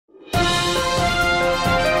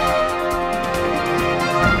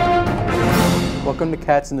Welcome to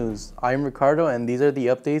Cats News. I am Ricardo and these are the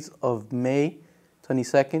updates of May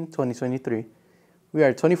 22nd, 2023. We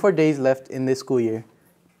are 24 days left in this school year.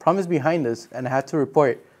 Prom is behind us and I have to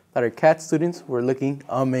report that our CAT students were looking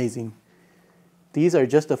amazing. These are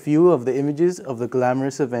just a few of the images of the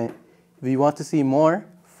glamorous event. If you want to see more,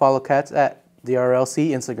 follow CATS at the RLC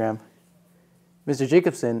Instagram. Mr.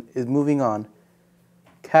 Jacobson is moving on.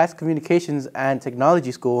 CATS Communications and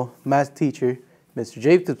Technology School math teacher, Mr.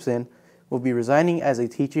 Jacobson, will be resigning as a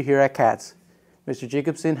teacher here at CATS. Mr.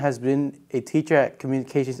 Jacobson has been a teacher at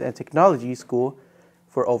Communications and Technology School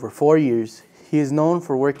for over 4 years. He is known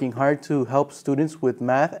for working hard to help students with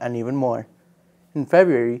math and even more. In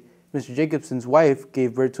February, Mr. Jacobson's wife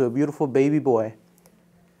gave birth to a beautiful baby boy.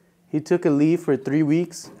 He took a leave for 3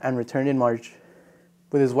 weeks and returned in March.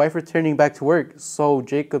 With his wife returning back to work, so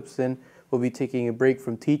Jacobson will be taking a break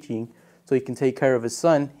from teaching so he can take care of his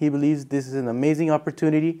son. He believes this is an amazing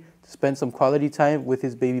opportunity to spend some quality time with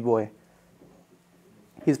his baby boy.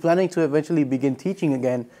 He's planning to eventually begin teaching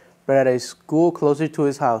again, but at a school closer to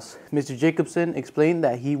his house. Mr. Jacobson explained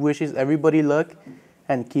that he wishes everybody luck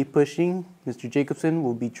and keep pushing. Mr. Jacobson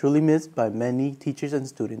will be truly missed by many teachers and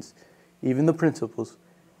students, even the principals.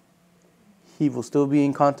 He will still be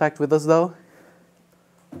in contact with us though.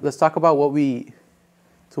 Let's talk about what we eat.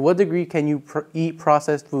 To what degree can you eat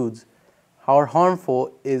processed foods? How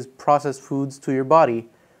harmful is processed foods to your body?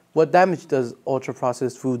 What damage does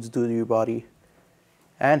ultra-processed foods do to your body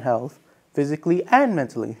and health, physically and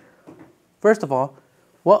mentally? First of all,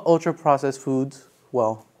 what ultra-processed foods?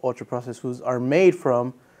 Well, ultra-processed foods are made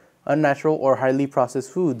from unnatural or highly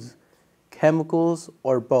processed foods, chemicals,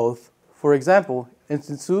 or both. For example,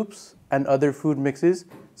 instant soups and other food mixes,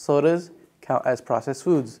 sodas, count as processed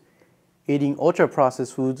foods. Eating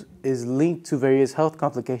ultra-processed foods is linked to various health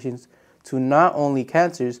complications, to not only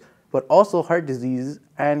cancers, but also heart diseases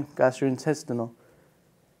and gastrointestinal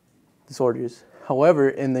disorders. However,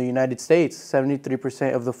 in the United States,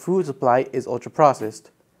 73% of the food supply is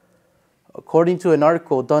ultra-processed. According to an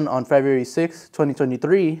article done on February 6,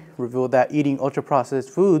 2023, revealed that eating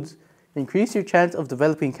ultra-processed foods increase your chance of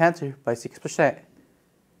developing cancer by 6%.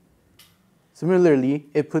 Similarly,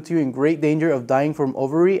 it puts you in great danger of dying from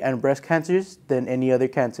ovary and breast cancers than any other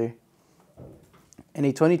cancer. In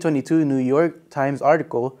a 2022 New York Times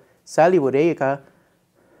article, Sally Wodeika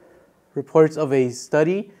reports of a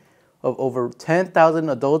study of over 10,000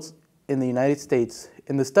 adults in the United States.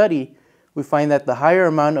 In the study, we find that the higher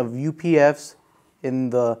amount of UPFs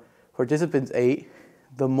in the participants ate,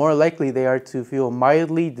 the more likely they are to feel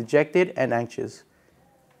mildly dejected and anxious.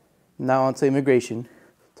 Now on to immigration.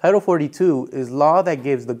 Title 42 is law that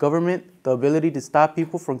gives the government the ability to stop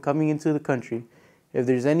people from coming into the country if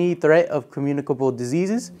there's any threat of communicable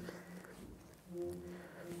diseases.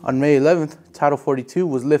 On May 11th, Title 42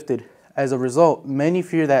 was lifted. As a result, many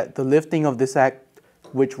fear that the lifting of this act,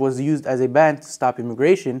 which was used as a ban to stop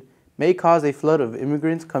immigration, may cause a flood of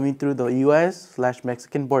immigrants coming through the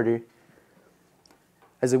U.S./Mexican border.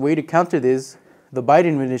 As a way to counter this, the Biden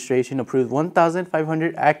administration approved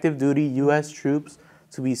 1,500 active duty U.S. troops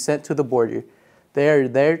to be sent to the border. They are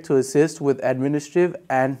there to assist with administrative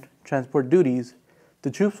and transport duties. The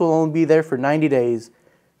troops will only be there for 90 days.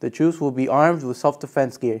 The troops will be armed with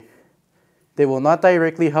self-defense gear. They will not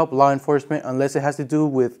directly help law enforcement unless it has to do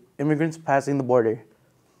with immigrants passing the border.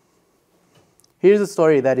 Here's a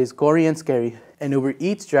story that is gory and scary. An Uber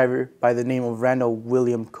Eats driver by the name of Randall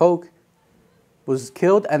William Koch was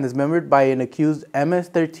killed and dismembered by an accused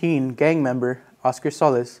MS-13 gang member, Oscar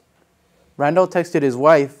Solis. Randall texted his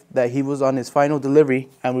wife that he was on his final delivery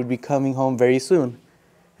and would be coming home very soon.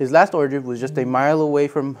 His last order was just a mile away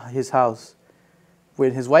from his house.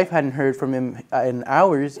 When his wife hadn't heard from him in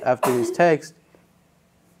hours after his text,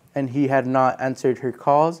 and he had not answered her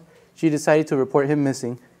calls, she decided to report him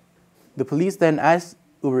missing. The police then asked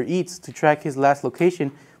Uber Eats to track his last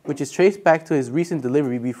location, which is traced back to his recent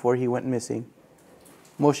delivery before he went missing.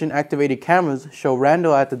 Motion-activated cameras show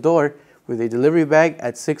Randall at the door with a delivery bag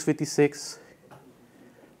at 6:56.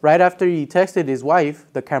 Right after he texted his wife,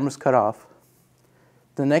 the cameras cut off.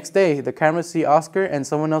 The next day, the cameras see Oscar and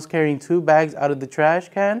someone else carrying 2 bags out of the trash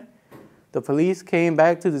can. The police came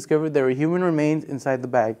back to discover there were human remains inside the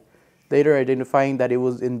bag, later identifying that it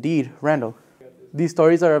was indeed Randall. These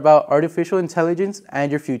stories are about artificial intelligence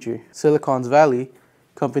and your future. Silicon Valley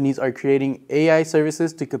companies are creating AI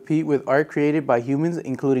services to compete with art created by humans,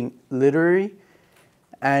 including literary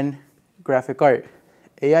and graphic art.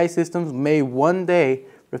 AI systems may one day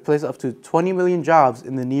replace up to 20 million jobs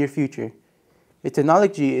in the near future. If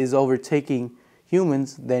technology is overtaking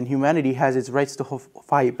humans, then humanity has its rights to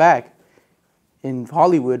fight back. In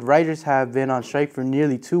Hollywood, writers have been on strike for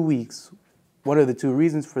nearly 2 weeks. One of the two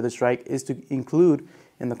reasons for the strike is to include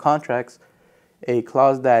in the contracts a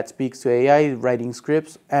clause that speaks to AI writing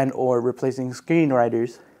scripts and or replacing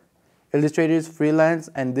screenwriters. Illustrators, freelance,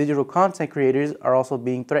 and digital content creators are also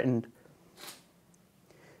being threatened.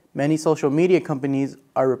 Many social media companies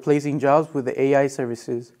are replacing jobs with the AI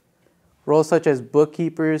services. Roles such as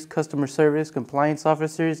bookkeepers, customer service, compliance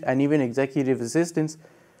officers, and even executive assistants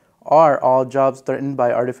are all jobs threatened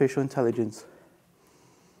by artificial intelligence.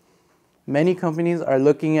 Many companies are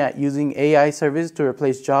looking at using AI services to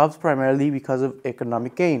replace jobs primarily because of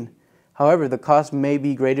economic gain. However, the cost may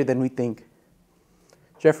be greater than we think.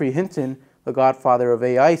 Geoffrey Hinton, the godfather of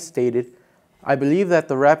AI, stated, "I believe that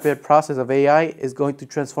the rapid process of AI is going to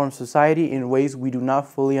transform society in ways we do not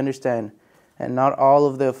fully understand, and not all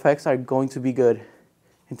of the effects are going to be good,"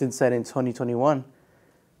 Hinton said in 2021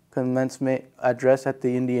 commencement address at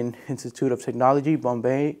the Indian Institute of Technology,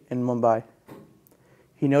 Bombay, in Mumbai.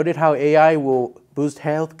 He noted how AI will boost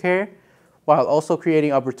healthcare while also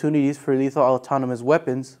creating opportunities for lethal autonomous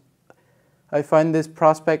weapons. "I find this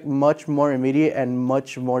prospect much more immediate and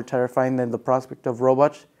much more terrifying than the prospect of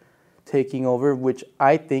robots taking over, which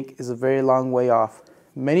I think is a very long way off.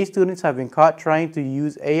 Many students have been caught trying to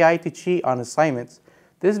use AI to cheat on assignments.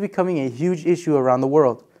 This is becoming a huge issue around the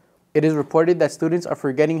world. It is reported that students are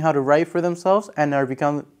forgetting how to write for themselves and are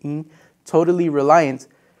becoming totally reliant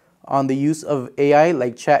on the use of AI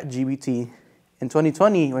like ChatGPT. In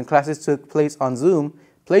 2020, when classes took place on Zoom,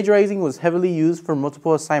 plagiarizing was heavily used for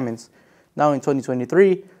multiple assignments. Now in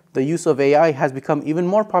 2023, the use of AI has become even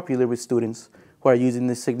more popular with students who are using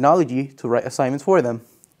this technology to write assignments for them.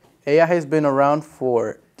 AI has been around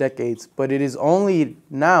for decades, but it is only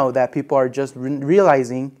now that people are just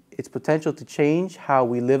realizing its potential to change how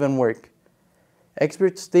we live and work.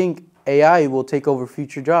 Experts think AI will take over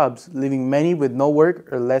future jobs, leaving many with no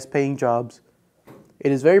work or less paying jobs.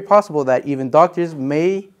 It is very possible that even doctors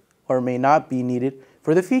may or may not be needed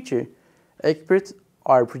for the future. Experts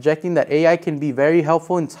are projecting that AI can be very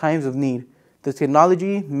helpful in times of need. The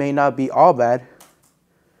technology may not be all bad.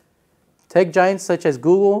 Tech giants such as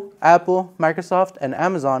Google, Apple, Microsoft, and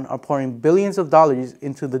Amazon are pouring billions of dollars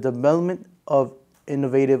into the development of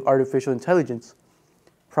innovative artificial intelligence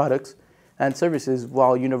products and services,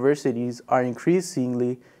 while universities are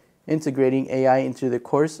increasingly integrating AI into their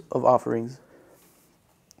course of offerings.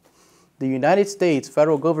 The United States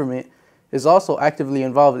federal government is also actively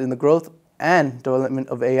involved in the growth and development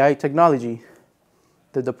of AI technology.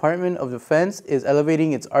 The Department of Defense is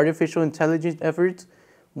elevating its artificial intelligence efforts.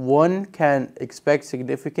 One can expect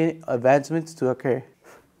significant advancements to occur.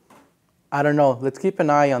 I don't know, let's keep an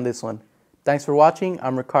eye on this one. Thanks for watching.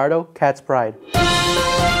 I'm Ricardo, Cat's Pride.